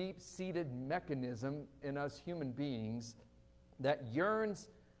some deep-seated mechanism in us human beings that yearns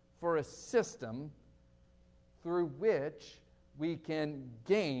for a system through which we can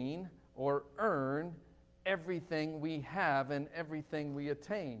gain or earn everything we have and everything we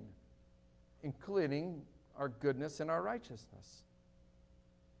attain, including our goodness and our righteousness.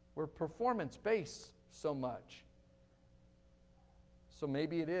 We're performance-based so much. So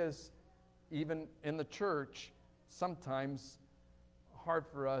maybe it is, even in the church, sometimes hard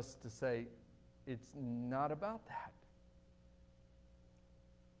for us to say, It's not about that.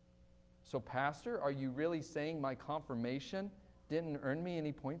 So, Pastor, are you really saying my confirmation didn't earn me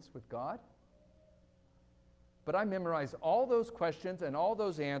any points with God? But I memorized all those questions and all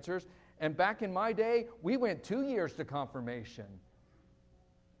those answers, and back in my day, we went 2 years to confirmation.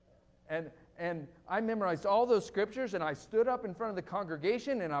 And I memorized all those scriptures, and I stood up in front of the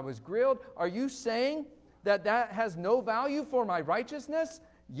congregation, and I was grilled. Are you saying that that has no value for my righteousness?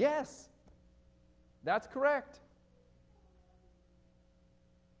 Yes, that's correct.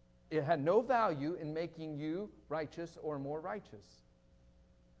 It had no value in making you righteous or more righteous.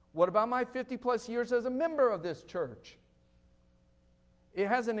 What about my 50 plus years as a member of this church? It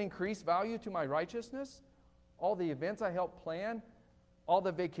hasn't increased value to my righteousness. All the events I helped plan, all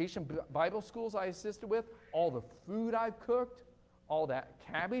the vacation Bible schools I assisted with, all the food I've cooked, all that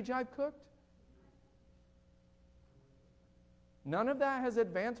cabbage I've cooked. None of that has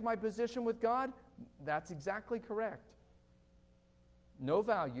advanced my position with God. That's exactly correct. No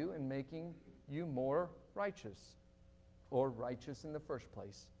value in making you more righteous or righteous in the first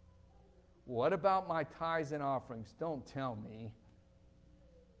place. What about my tithes and offerings? Don't tell me.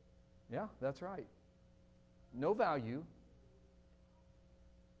 Yeah, that's right. No value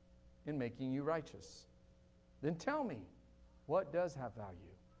in making you righteous. Then tell me, what does have value?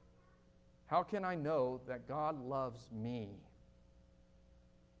 How can I know that God loves me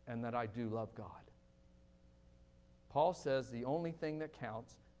and that I do love God? Paul says the only thing that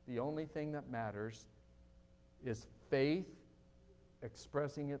counts, the only thing that matters is faith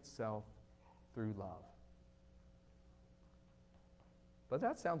expressing itself through love. But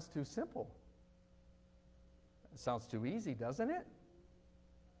that sounds too simple. It sounds too easy, doesn't it?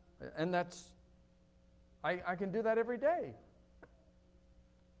 And I can do that every day.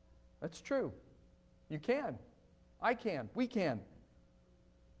 That's true. You can. I can. We can.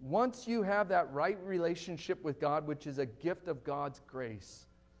 Once you have that right relationship with God, which is a gift of God's grace,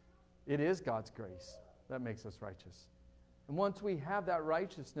 it is God's grace that makes us righteous. And once we have that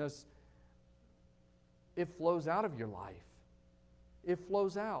righteousness, it flows out of your life. It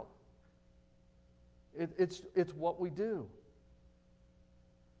flows out. It's what we do.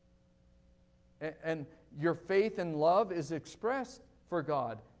 And your faith and love is expressed for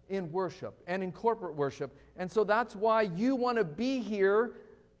God in worship and in corporate worship. And so that's why you want to be here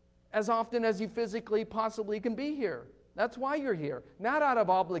as often as you physically possibly can be here. That's why you're here. Not out of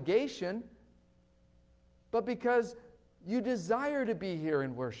obligation, but because you desire to be here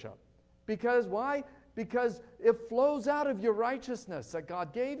in worship. Because why? Because it flows out of your righteousness that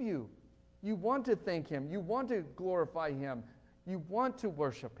God gave you. You want to thank Him. You want to glorify Him. You want to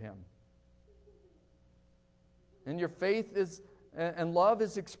worship Him. And your faith and love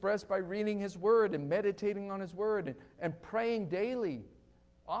is expressed by reading His Word and meditating on His Word and praying daily,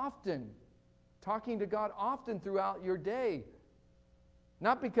 often, talking to God often throughout your day.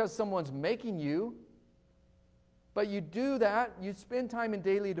 Not because someone's making you, but you do that, you spend time in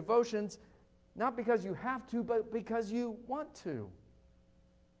daily devotions, not because you have to, but because you want to.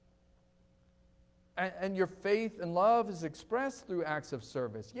 And your faith and love is expressed through acts of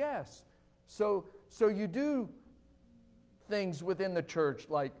service. Yes. So you do things within the church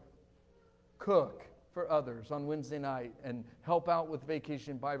like cook for others on Wednesday night and help out with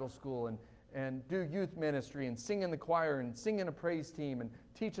Vacation Bible School and do youth ministry and sing in the choir and sing in a praise team and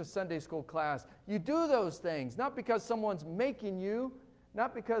teach a Sunday school class. You do those things not because someone's making you,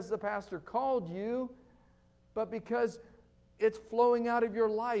 not because the pastor called you, but because it's flowing out of your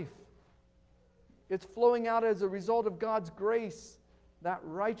life. It's flowing out as a result of God's grace, that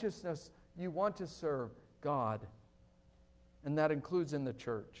righteousness you want to serve God. And that includes in the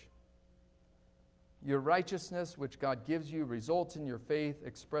church. Your righteousness, which God gives you, results in your faith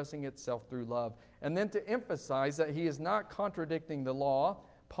expressing itself through love. And then to emphasize that He is not contradicting the law,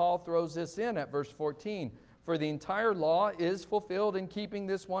 Paul throws this in at verse 14. For the entire law is fulfilled in keeping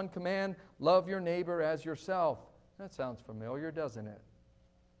this one command, love your neighbor as yourself. That sounds familiar, doesn't it?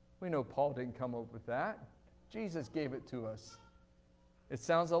 We know Paul didn't come up with that. Jesus gave it to us. It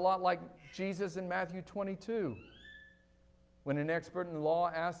sounds a lot like Jesus in Matthew 22. When an expert in the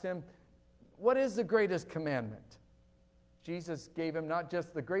law asked him, what is the greatest commandment? Jesus gave him not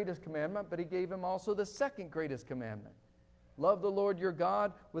just the greatest commandment, but He gave him also the second greatest commandment. Love the Lord your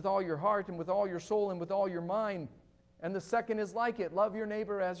God with all your heart and with all your soul and with all your mind. And the second is like it, love your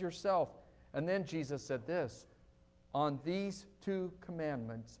neighbor as yourself. And then Jesus said this, on these two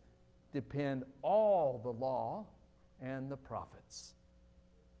commandments depend all the law and the prophets.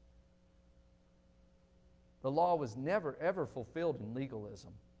 The law was never, ever fulfilled in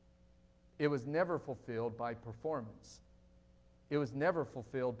legalism. It was never fulfilled by performance. It was never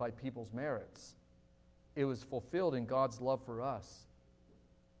fulfilled by people's merits. it was fulfilled in God's love for us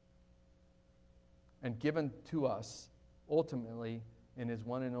and given to us ultimately in His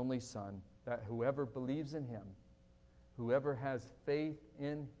one and only Son, that whoever believes in Him, whoever has faith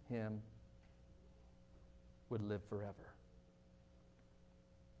in Him, would live forever.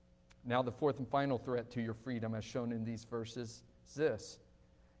 Now, the fourth and final threat to your freedom, as shown in these verses, is this.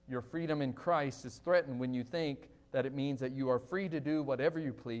 Your freedom in Christ is threatened when you think that it means that you are free to do whatever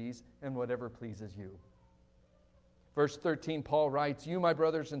you please and whatever pleases you. Verse 13, Paul writes, "You, my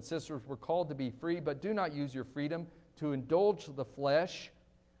brothers and sisters, were called to be free, but do not use your freedom to indulge the flesh.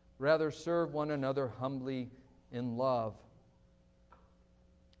 Rather, serve one another humbly in love."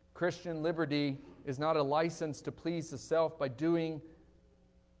 Christian liberty is not a license to please the self by doing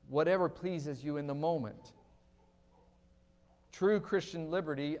whatever pleases you in the moment. True Christian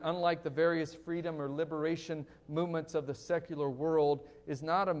liberty, unlike the various freedom or liberation movements of the secular world, is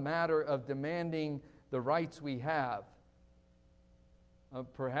not a matter of demanding the rights we have.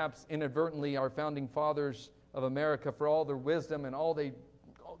 Perhaps inadvertently, our founding fathers of America, for all their wisdom and all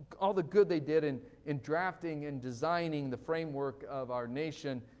the good they did in drafting and designing the framework of our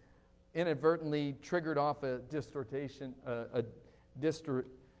nation, inadvertently triggered off a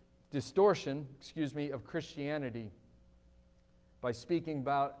distortion of Christianity by speaking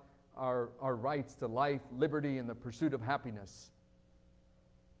about our rights to life, liberty, and the pursuit of happiness.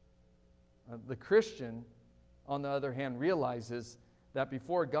 The Christian, on the other hand, realizes that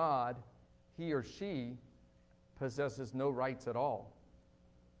before God, he or she possesses no rights at all.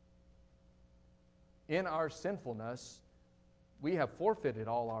 In our sinfulness, we have forfeited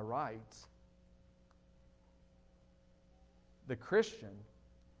all our rights. The Christian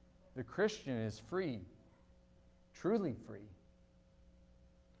is free, truly free,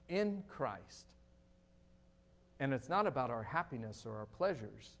 in Christ. And it's not about our happiness or our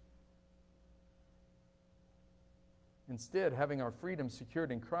pleasures. Instead, having our freedom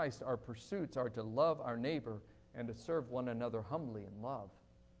secured in Christ, our pursuits are to love our neighbor and to serve one another humbly in love.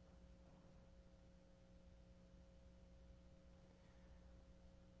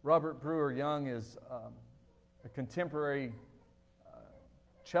 Robert Brewer Young is a contemporary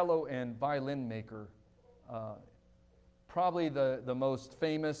cello and violin maker, probably the most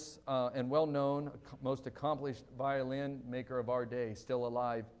famous and well-known, most accomplished violin maker of our day, still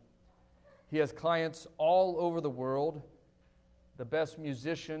alive. He has clients all over the world. The best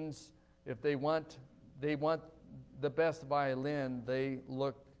musicians, if they want the best violin, they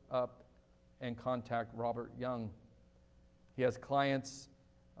look up and contact Robert Young. He has clients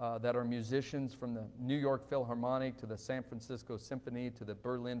that are musicians from the New York Philharmonic to the San Francisco Symphony to the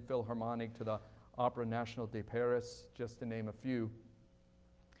Berlin Philharmonic to the Opera Nationale de Paris, just to name a few.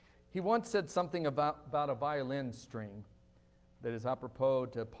 He once said something about a violin string that is apropos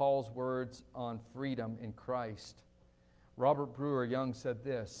to Paul's words on freedom in Christ. Robert Brewer Young said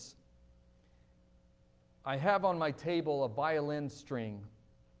this: "I have on my table a violin string.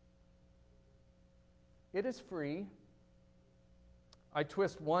 It is free. I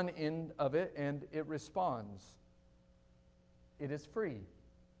twist one end of it and it responds. It is free.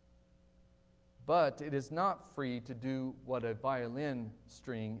 But it is not free to do what a violin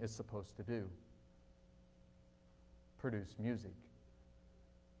string is supposed to do: produce music.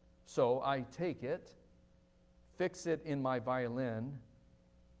 So I take it, fix it in my violin,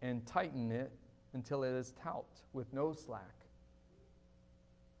 and tighten it until it is taut with no slack.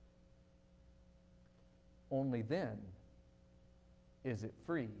 Only then is it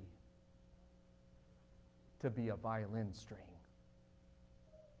free to be a violin string."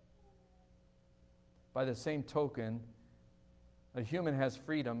 By the same token, a human has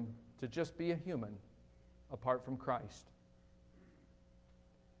freedom to just be a human apart from Christ.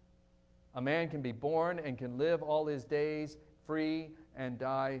 A man can be born and can live all his days free and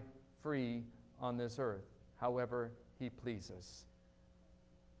die free on this earth, however he pleases.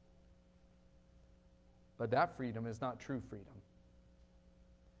 But that freedom is not true freedom.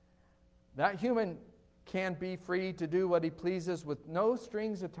 That human can be free to do what he pleases with no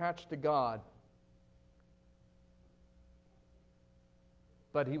strings attached to God.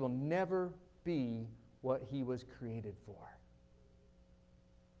 But he will never be what he was created for.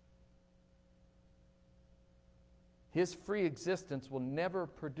 His free existence will never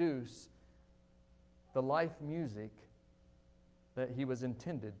produce the life music that he was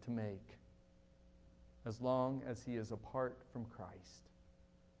intended to make, as long as he is apart from Christ.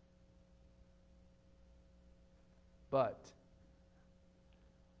 But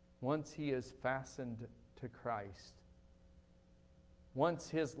once he is fastened to Christ, once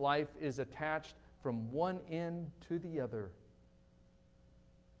his life is attached from one end to the other,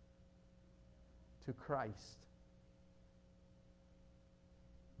 to Christ,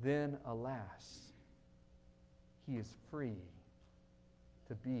 then alas, he is free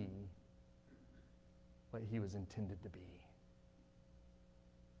to be what he was intended to be.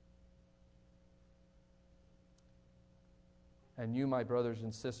 And you, my brothers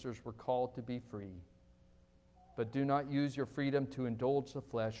and sisters, were called to be free. But do not use your freedom to indulge the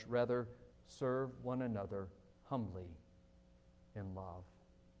flesh. Rather, serve one another humbly in love.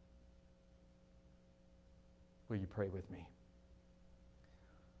 Will you pray with me?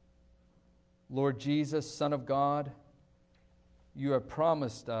 Lord Jesus, Son of God, you have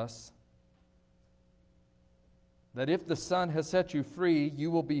promised us that if the Son has set you free,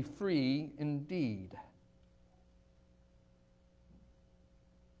 you will be free indeed.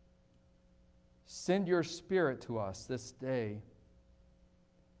 Send your Spirit to us this day,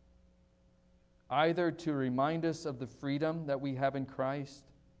 either to remind us of the freedom that we have in Christ,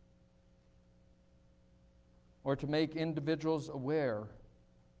 or to make individuals aware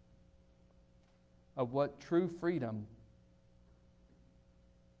of what true freedom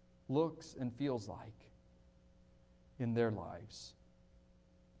looks and feels like in their lives.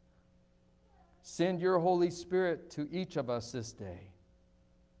 Send your Holy Spirit to each of us this day,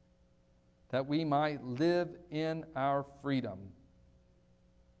 that we might live in our freedom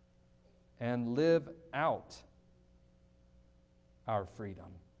and live out our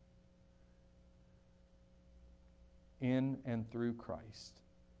freedom in and through Christ.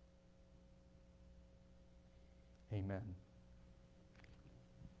 Amen.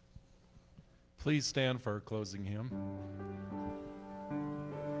 Please stand for our closing hymn.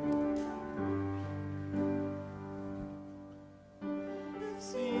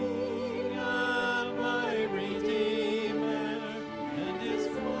 Sing of my Redeemer and his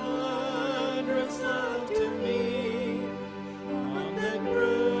wondrous love to me. On the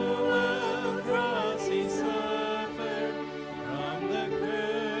cruel cross he suffered, from the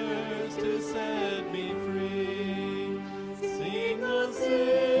curse to set me free. Sing, oh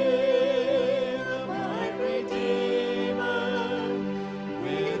sing of my Redeemer,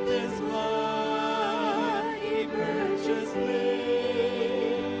 with his blood he purchased me.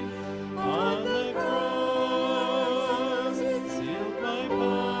 On the cross it sealed my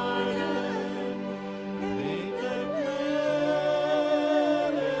pardon, paid the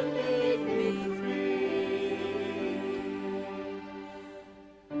blood and made me free.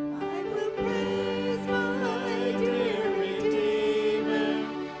 I will praise my dear Redeemer,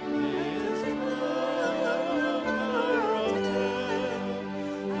 his love I'll tell,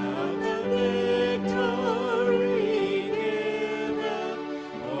 how the victory he giveth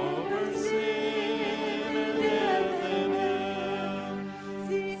over sin and death and hell.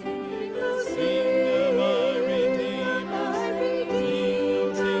 Sing of our Redeemer, sing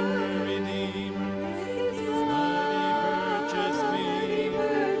our Redeemer, his blood he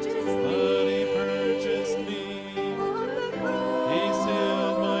purchased me, blood he purchased me. He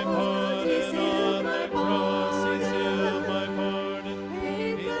sealed my pardon on the cross, he sealed my pardon,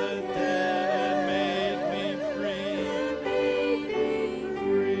 paid the debt and made me free.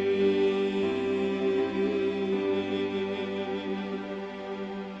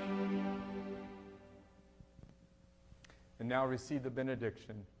 And now receive the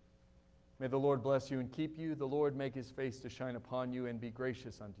benediction. May the Lord bless you and keep you. The Lord make his face to shine upon you and be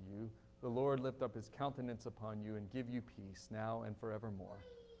gracious unto you. The Lord lift up his countenance upon you and give you peace now and forevermore.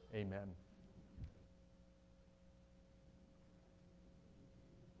 Amen.